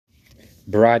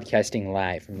Broadcasting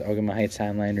live from the Ogama Heights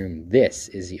Online Room, this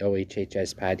is the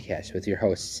OHHS Podcast with your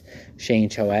hosts, Shane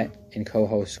Choette and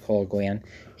co-host Cole Glenn,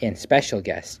 and special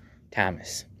guest,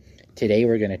 Thomas. Today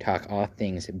we're going to talk all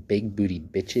things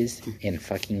big-bootied bitches and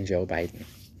fucking Joe Biden.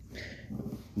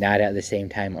 Not at the same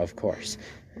time, of course.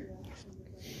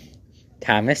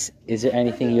 Thomas, is there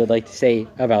anything you would like to say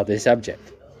about this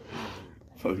subject?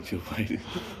 Fuck Joe Biden.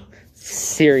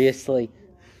 Seriously?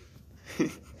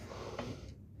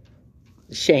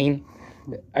 Shane,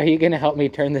 are you going to help me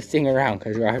turn this thing around?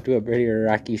 Because we're off to a pretty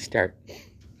rocky start.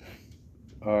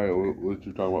 Alright, what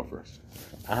you talking about first?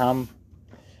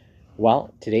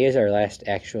 Well, today is our last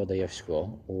actual day of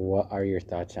school. What are your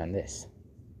thoughts on this?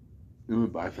 It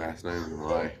went by fast, not even gonna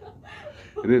lie.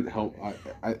 It didn't help.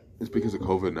 It's because of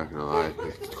COVID, not gonna lie.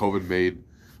 COVID made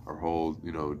our whole,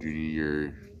 junior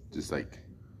year just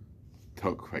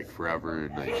took forever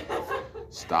and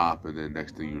stop, and then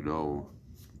next thing you know,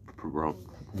 we're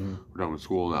done with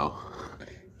school now.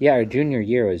 Yeah, our junior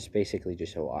year was basically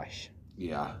just a wash.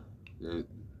 Yeah,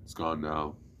 it's gone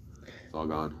now. It's all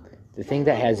gone. The thing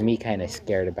that has me kind of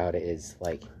scared about it is,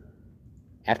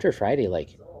 after Friday,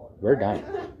 we're done.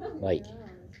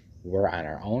 We're on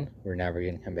our own. We're never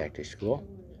going to come back to school.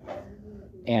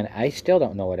 And I still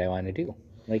don't know what I want to do.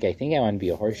 I think I want to be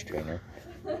a horse trainer.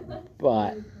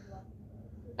 But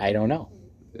I don't know.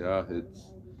 Yeah,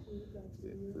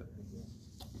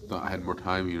 thought I had more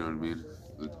time, you know what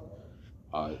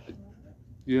I mean?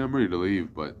 Yeah, I'm ready to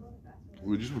leave, but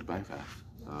we just went by fast.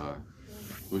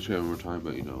 Wish I had more time,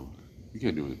 but, you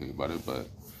can't do anything about it, but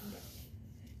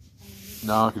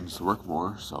now I can just work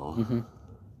more, so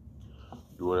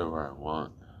do whatever I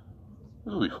want.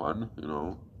 It'll be fun,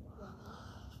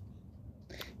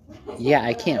 Yeah,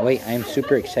 I can't wait. I'm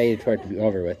super excited for it to be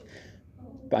over with,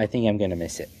 but I think I'm going to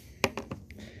miss it.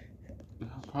 Yeah,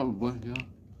 probably, yeah.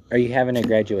 Are you having a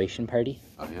graduation party?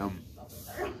 I am.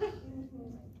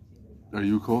 Are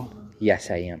you cool?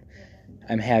 Yes, I am.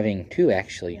 I'm having two,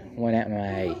 actually. One at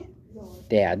my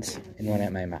dad's and one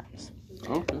at my mom's.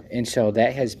 Okay. And so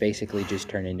that has basically just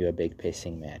turned into a big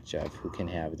pissing match of who can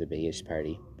have the biggest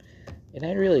party. And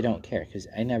I really don't care, because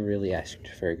I never really asked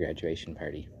for a graduation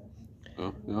party.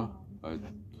 Oh, yeah.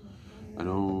 I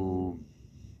know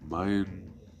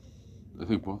mine, I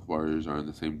think both of ours are on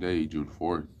the same day, June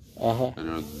 4th. Uh-huh. I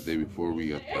know the day before we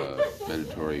got the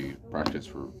mandatory practice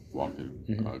for walking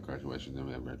graduation, then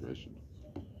we have graduation.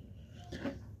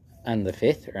 On the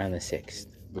 5th or on the 6th?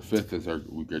 The 5th is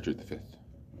we graduate the 5th.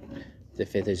 The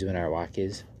 5th is when our walk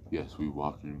is? Yes, we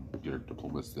walk and get our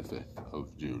diplomas the 5th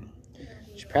of June.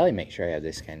 Should probably make sure I have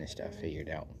this kind of stuff figured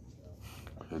out.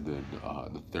 And then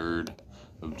the 3rd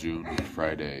of June,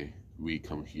 Friday, we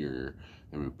come here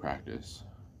and we practice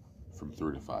from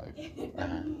 3 to 5.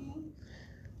 Uh-huh.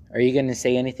 Are you going to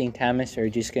say anything, Thomas, or are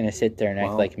you just going to sit there and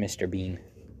act like Mr. Bean?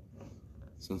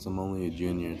 Since I'm only a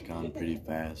junior, it's gone pretty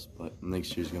fast, but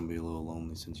next year's going to be a little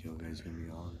lonely since you guys are going to be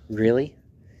gone. Really?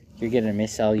 You're going to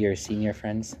miss all your senior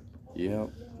friends? Yep.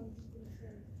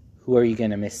 Who are you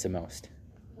going to miss the most?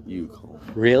 You, Cole.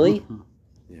 Really?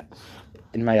 Yes.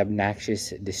 In my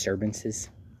obnoxious disturbances?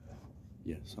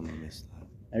 Yes, I'm going to miss that.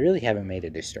 I really haven't made a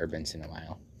disturbance in a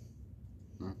while.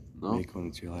 No? Make when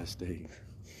it's your last day.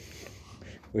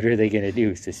 What are they going to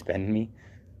do? Suspend me?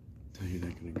 So you're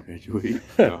not going to graduate.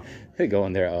 Yeah. They're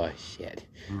going there, oh shit.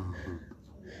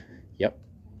 Yep.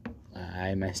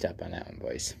 I messed up on that one,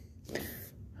 boys.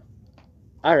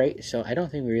 Alright, so I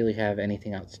don't think we really have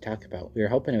anything else to talk about. We were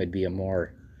hoping it would be a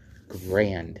more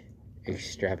grand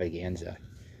extravaganza.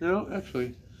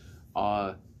 Actually,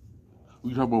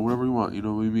 we can talk about whatever we want, you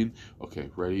know what I mean? Okay,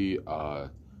 ready?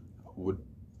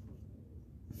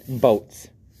 Boats.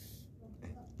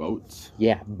 Boats?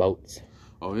 Yeah, boats.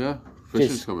 Oh, yeah?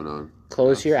 Fishing's Just coming on.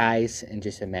 Close your eyes and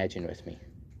just imagine with me.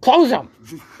 Close them!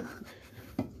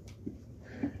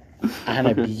 On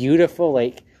a beautiful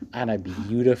lake, on a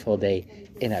beautiful day,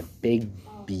 in a big,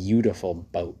 beautiful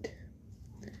boat.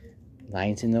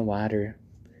 Lines in the water,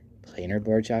 planer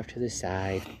boards off to the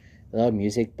side, a little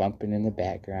music bumping in the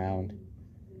background.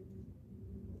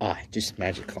 Just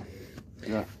magical.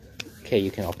 Yeah. Okay,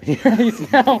 you can open your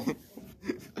eyes now.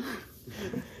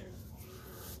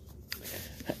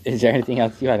 Is there anything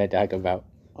else you want to talk about?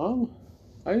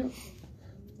 I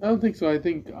don't think so. I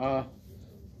think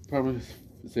probably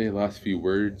say the last few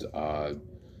words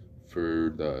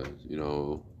for the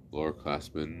lower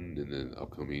classmen and then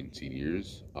upcoming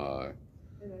seniors.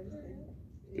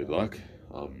 Good luck.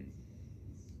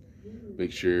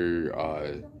 Make sure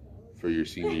for your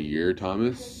senior year,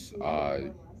 Thomas,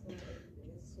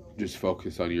 just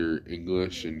focus on your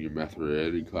English and your math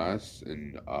related class,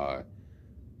 and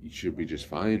you should be just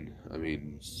fine. I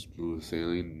mean, smooth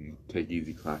sailing, take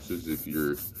easy classes if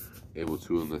you're able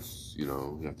to, unless, you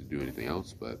know, you have to do anything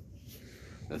else. But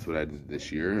that's what I did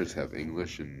this year, is have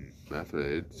English and math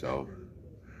related. So,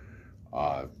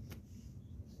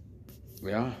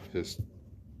 yeah, just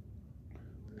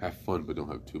have fun, but don't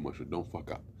have too much. Don't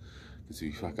fuck up. Because if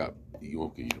you fuck up, you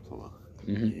won't get your diploma.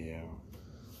 Mm-hmm. Yeah.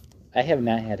 I have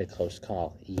not had a close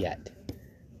call yet.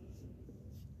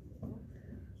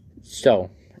 So,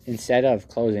 instead of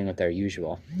closing with our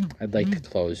usual, I'd like to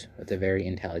close with a very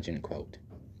intelligent quote.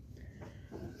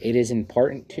 It is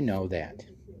important to know that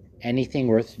anything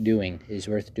worth doing is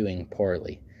worth doing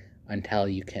poorly until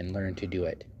you can learn to do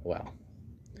it well.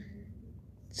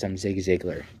 Some Zig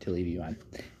Ziglar to leave you on.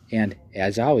 And,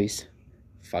 as always,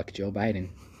 fuck Joe Biden.